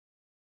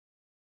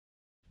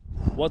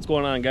What's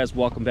going on, guys?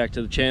 Welcome back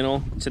to the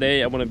channel.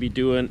 Today I'm going to be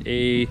doing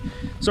a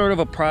sort of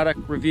a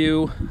product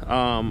review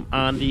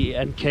on the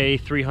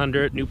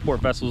NK-300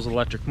 Newport Vessels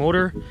electric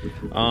motor,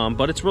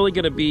 but it's really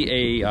going to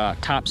be a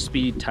top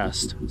speed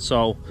test.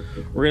 So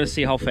we're going to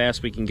see how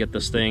fast we can get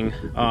this thing.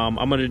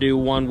 I'm going to do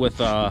one with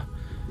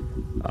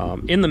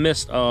in the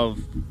midst of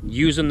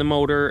using the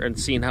motor and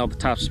seeing how the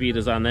top speed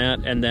is on that,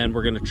 and then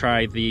we're going to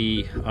try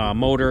the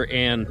motor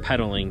and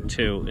pedaling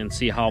too and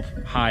see how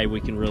high we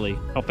can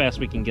how fast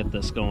we can get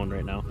this going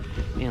right now.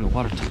 Man, the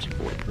water touching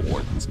board,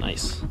 that's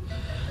nice.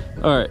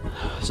 All right,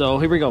 so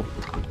here we go.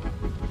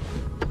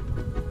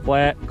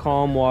 Flat,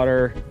 calm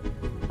water.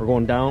 We're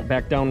going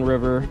back down the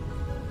river,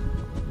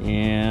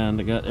 and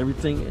I got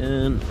everything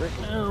in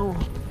right now.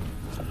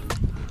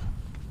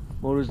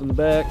 Motor's in the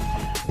back,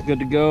 good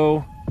to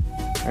go.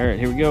 All right,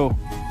 here we go.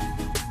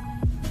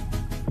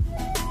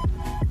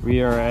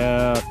 We are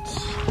at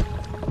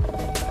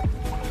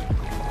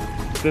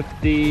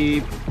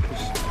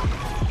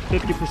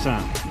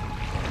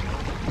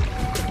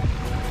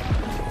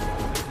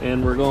 50%.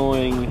 And we're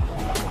going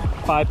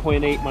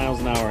 5.8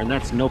 miles an hour, and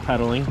that's no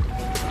pedaling.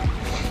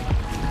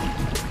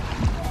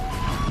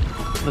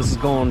 This is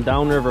going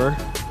downriver.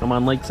 I'm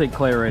on Lake St.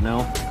 Clair right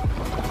now.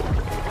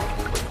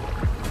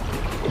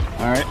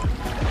 All right.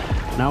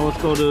 Now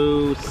let's go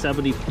to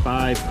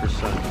 75%.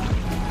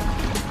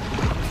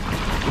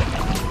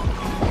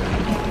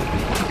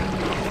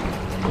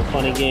 No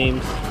funny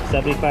games,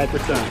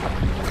 75%.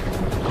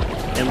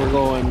 And we're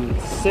going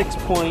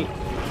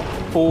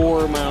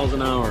 6.4 miles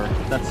an hour.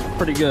 That's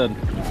pretty good.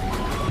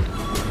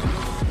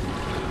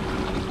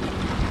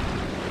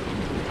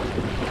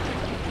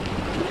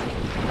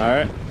 All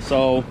right,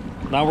 so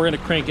now we're gonna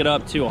crank it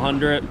up to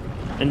 100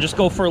 and just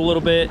go for a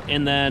little bit,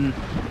 and then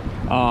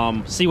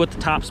see what the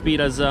top speed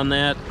is on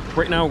that.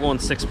 Right now we're going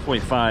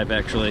 6.5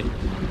 actually.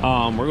 We're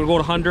gonna go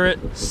to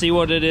 100, see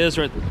what it is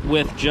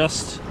with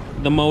just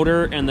the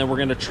motor, and then we're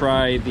gonna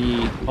try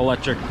the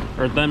electric,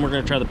 or then we're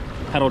gonna try the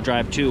pedal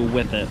drive too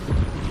with it.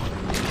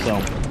 So,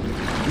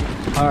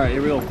 all right,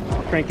 here we go.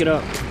 Crank it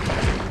up.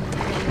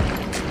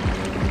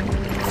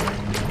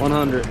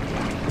 100.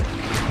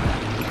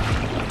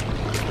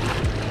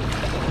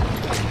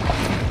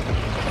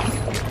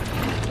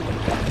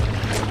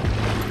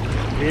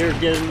 We're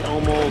getting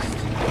almost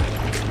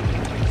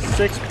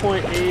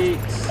 6.8,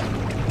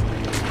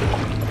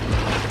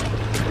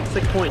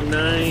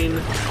 6.9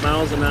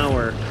 miles an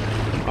hour.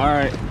 All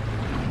right,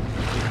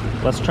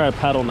 let's try a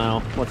pedal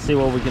now. Let's see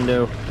what we can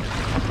do.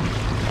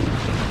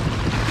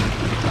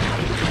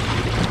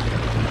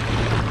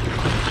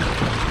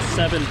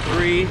 Seven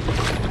 3,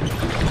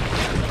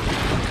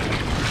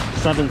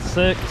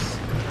 7.6,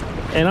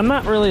 and I'm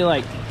not really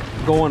like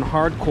going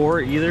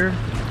hardcore either.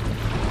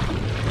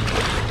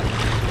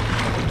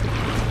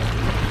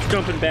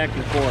 Jumping back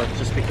and forth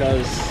just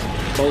because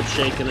both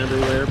shaking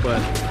everywhere,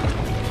 but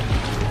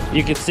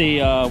you can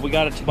see we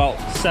got it to about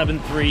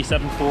 7.3,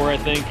 7.4 I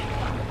think,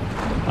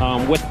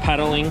 with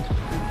pedaling.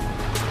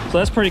 So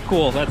that's pretty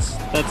cool. That's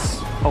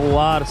a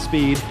lot of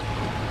speed.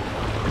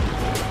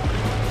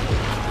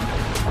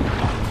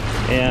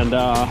 And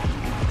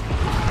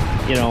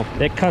you know,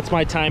 it cuts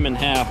my time in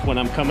half when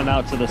I'm coming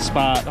out to the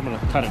spot. I'm gonna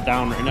cut it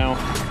down right now.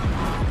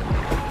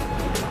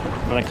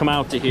 When I come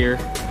out to here,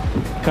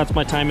 cuts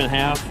my time in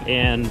half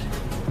and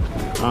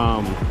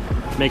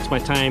makes my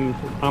time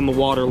on the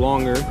water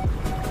longer,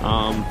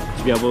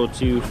 to be able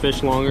to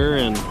fish longer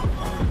and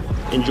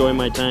enjoy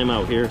my time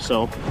out here.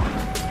 So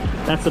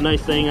that's the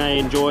nice thing I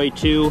enjoy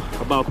too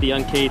about the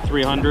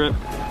NK-300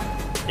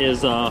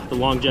 is the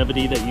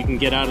longevity that you can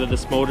get out of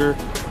this motor,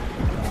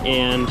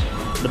 and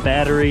the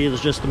battery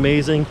is just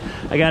amazing.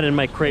 I got it in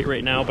my crate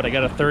right now, but I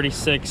got a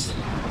 36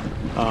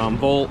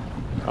 volt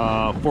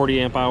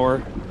 40 amp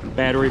hour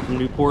battery from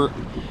Newport,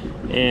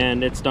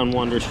 and it's done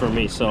wonders for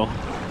me. So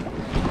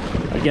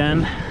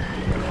again,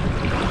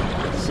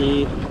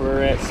 see,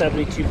 we're at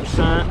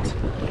 72%,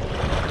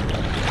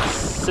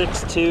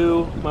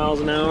 6.2 miles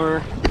an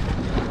hour.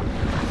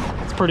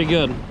 It's pretty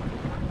good.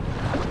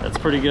 That's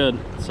pretty good.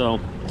 So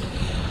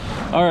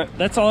all right,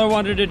 that's all I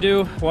wanted to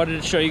do.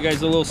 Wanted to show you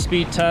guys a little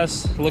speed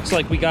test. Looks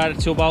like we got it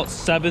to about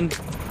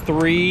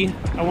 7.3,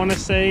 I want to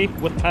say,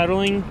 with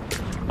pedaling,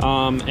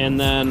 and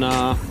then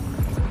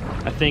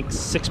I think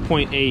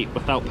 6.8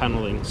 without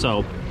pedaling.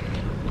 So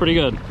pretty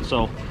good.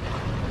 So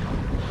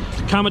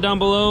comment down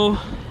below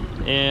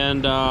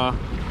and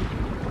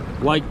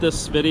like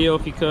this video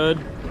if you could,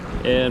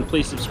 and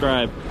please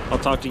subscribe. I'll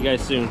talk to you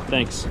guys soon.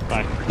 Thanks.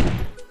 Bye.